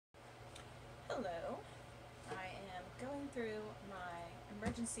through my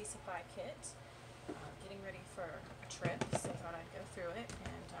emergency supply kit, getting ready for a trip, so I thought I'd go through it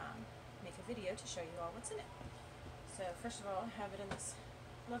and make a video to show you all what's in it. So first of all, I have it in this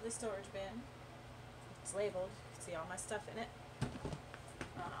lovely storage bin. It's labeled, you can see all my stuff in it.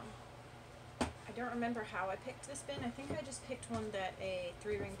 I don't remember how I picked this bin. I think I just picked one that a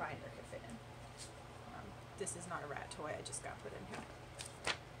 3-ring binder could fit in. This is not a rat toy, I just got put in here.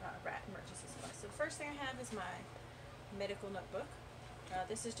 Rat emergency supplies. So the first thing I have is my medical notebook.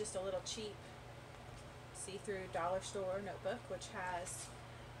 This is just a little cheap see-through dollar store notebook which has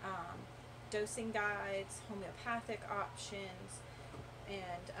dosing guides, homeopathic options,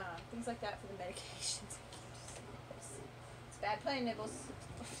 and things like that for the medications. It's bad playing, Nibbles.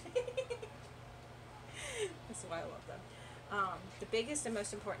 That's why I love them. The biggest and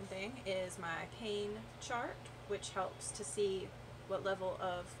most important thing is my pain chart, which helps to see what level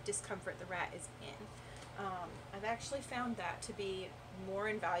of discomfort the rat is in. I've actually found that to be more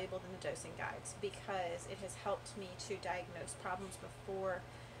invaluable than the dosing guides because it has helped me to diagnose problems before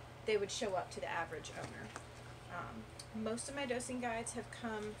they would show up to the average owner. Most of my dosing guides have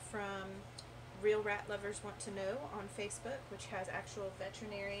come from Real Rat Lovers Want to Know on Facebook, which has actual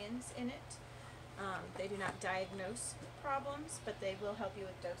veterinarians in it. They do not diagnose problems, but they will help you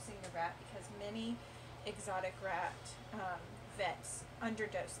with dosing the rat because many exotic rat vets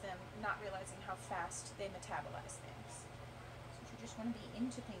underdose them, not realizing how fast they metabolize things. So you just want to be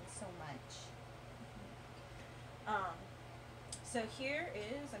into things so much. So here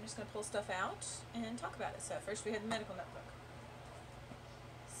is, I'm just going to pull stuff out and talk about it. So first we have the medical notebook.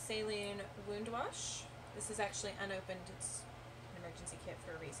 Saline wound wash. This is actually unopened. It's an emergency kit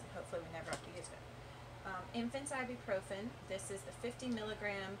for a reason. Hopefully we never have to use it. Infant's ibuprofen. This is the 50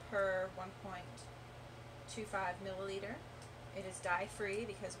 milligram per 1.25 milliliter. It is dye-free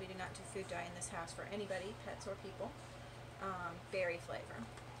because we do not do food dye in this house for anybody, pets or people. Berry flavor.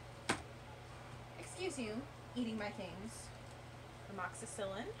 Excuse you, eating my things.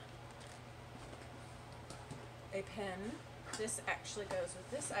 Amoxicillin. A pen. This actually goes with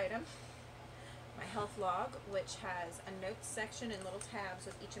this item. My health log, which has a notes section and little tabs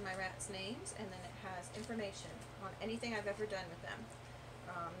with each of my rats' names, and then it has information on anything I've ever done with them.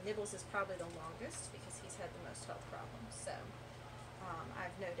 Nibbles is probably the longest because he's had the most health problems. So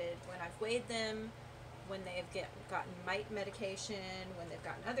I've noted when I've weighed them, when they've gotten mite medication, when they've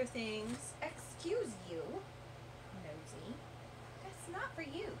gotten other things. Excuse you, nosy. That's not for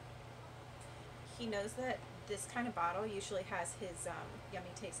you. He knows that this kind of bottle usually has his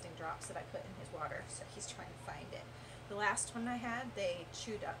yummy tasting drops that I put in his water, so he's trying to find it. The last one I had, they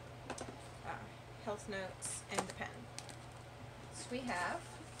chewed up. Health notes and the pen. So we have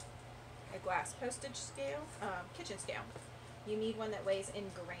a glass postage scale, kitchen scale. You need one that weighs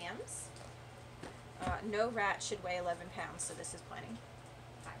in grams. No rat should weigh 11 pounds, so this is plenty.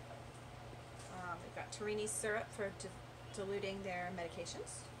 We've got Torini's syrup for diluting their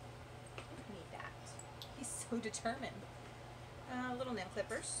medications. Need that. He's so determined. Little nail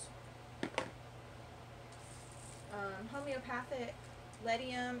clippers. Homeopathic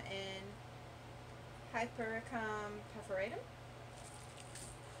Ledium and Hypericum perforatum.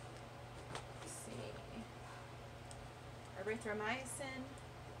 Let's see. Erythromycin.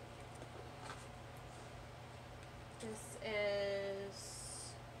 This is,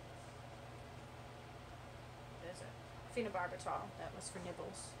 what is it? Phenobarbital. That was for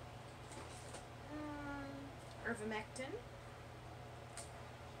Nibbles. Ivermectin.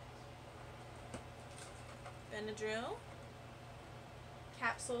 Benadryl.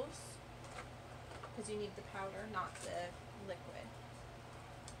 Capsules, because you need the powder, not the liquid.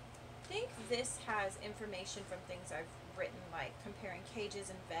 I think this has information from things I've written, like comparing cages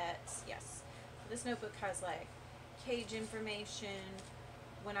and vets. Yes. This notebook has like cage information.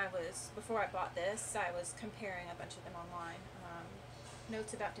 Before I bought this, I was comparing a bunch of them online.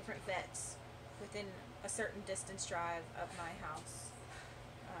 Notes about different vets within a certain distance drive of my house.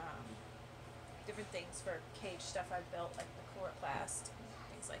 Different things for cage stuff I've built, like the chloroplast,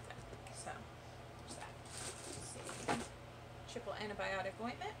 things like that. So, there's that. Let's see. Triple antibiotic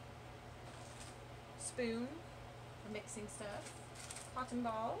ointment. Spoon for mixing stuff. Cotton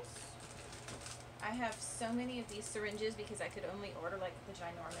balls. I have so many of these syringes because I could only order like the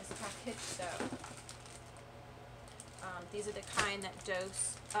ginormous package, so these are the kind that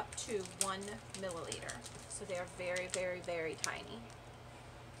dose up to 1 milliliter. So they are very, very, very tiny.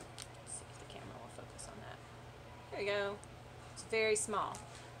 Let's see if the camera will focus on that. There you go. It's very small.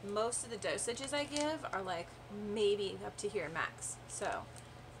 Most of the dosages I give are like maybe up to here max. So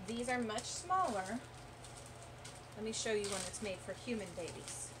these are much smaller. Let me show you one that's made for human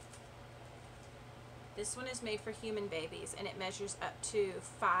babies. This one is made for human babies, and it measures up to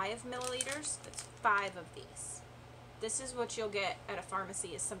 5 milliliters. That's 5 of these. This is what you'll get at a pharmacy,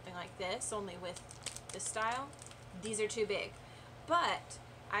 is something like this, only with this style. These are too big. But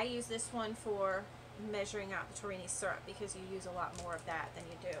I use this one for measuring out the Torini syrup, because you use a lot more of that than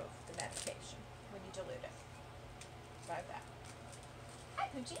you do of the medication when you dilute it. So I have that. Hi,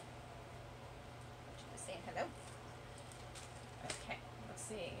 Poochie. Just saying hello. Okay, let's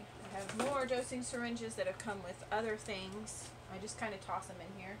see. I have more dosing syringes that have come with other things. I just kind of toss them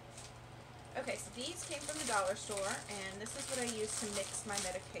in here. Okay, so these came from the dollar store, and this is what I use to mix my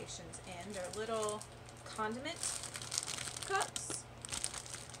medications in. They're little condiment cups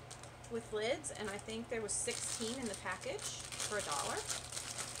with lids, and I think there was 16 in the package for $1.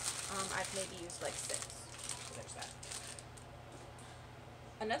 I've maybe used like 6, so there's that.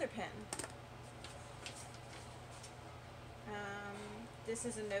 Another pen. This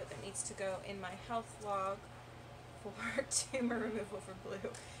is a note that needs to go in my health log for tumor removal for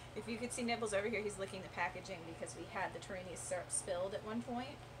Blue. If you could see Nibbles over here, he's licking the packaging because we had the Torini syrup spilled at one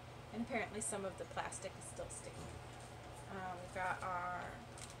point, and apparently some of the plastic is still sticking. We've got our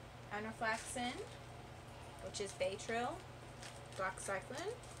anaflaxin, which is Baytril,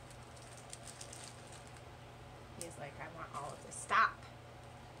 doxycycline. He's like, I want all of this. Stop.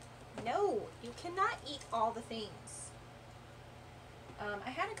 No, you cannot eat all the things.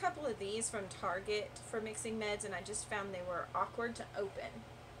 I had a couple of these from Target for mixing meds, and I just found they were awkward to open.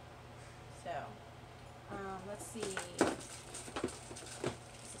 So, let's see. This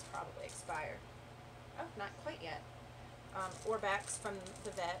is probably expired. Oh, not quite yet. Orbex from the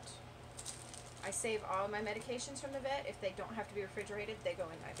vet. I save all my medications from the vet. If they don't have to be refrigerated, they go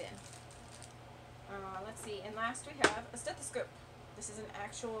in my bin. Let's see. And last we have a stethoscope. This is an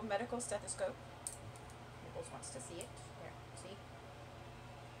actual medical stethoscope. Nibbles wants to see it. There, see?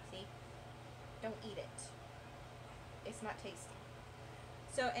 See? Don't eat it. It's not tasty.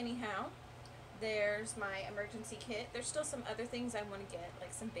 So anyhow, there's my emergency kit. There's still some other things I want to get,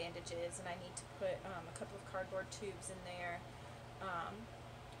 like some bandages, and I need to put a couple of cardboard tubes in there.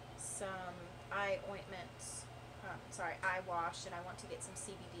 Some eye ointments, eye wash, and I want to get some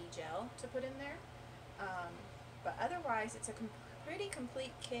CBD gel to put in there. But otherwise, it's a pretty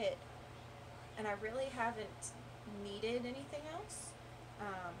complete kit, and I really haven't needed anything else.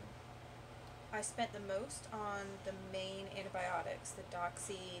 I spent the most on the main antibiotics. The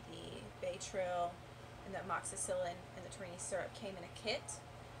Doxy, the Baytril, and the amoxicillin, and the Torini syrup came in a kit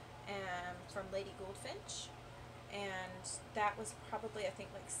from Lady Goldfinch, and that was probably, I think,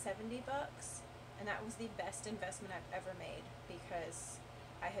 like $70, and that was the best investment I've ever made, because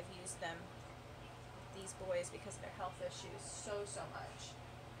I have used them, these boys, because of their health issues so much.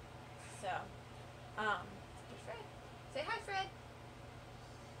 So, here's Fred. Say hi, Fred.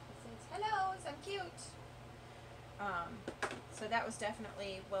 Hello, so I'm cute. So that was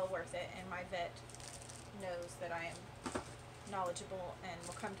definitely well worth it, and my vet knows that I am knowledgeable and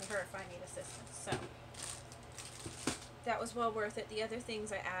will come to her if I need assistance. So that was well worth it. The other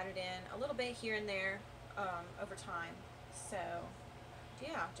things I added in a little bit here and there over time. So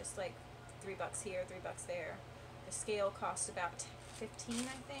yeah, just like $3 here, $3 there. The scale cost about 15,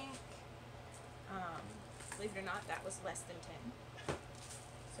 I think. Believe it or not, that was less than 10.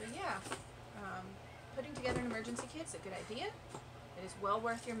 So yeah, putting together an emergency kit is a good idea. It is well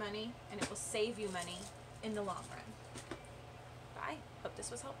worth your money, and it will save you money in the long run. Bye. Hope this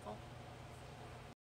was helpful.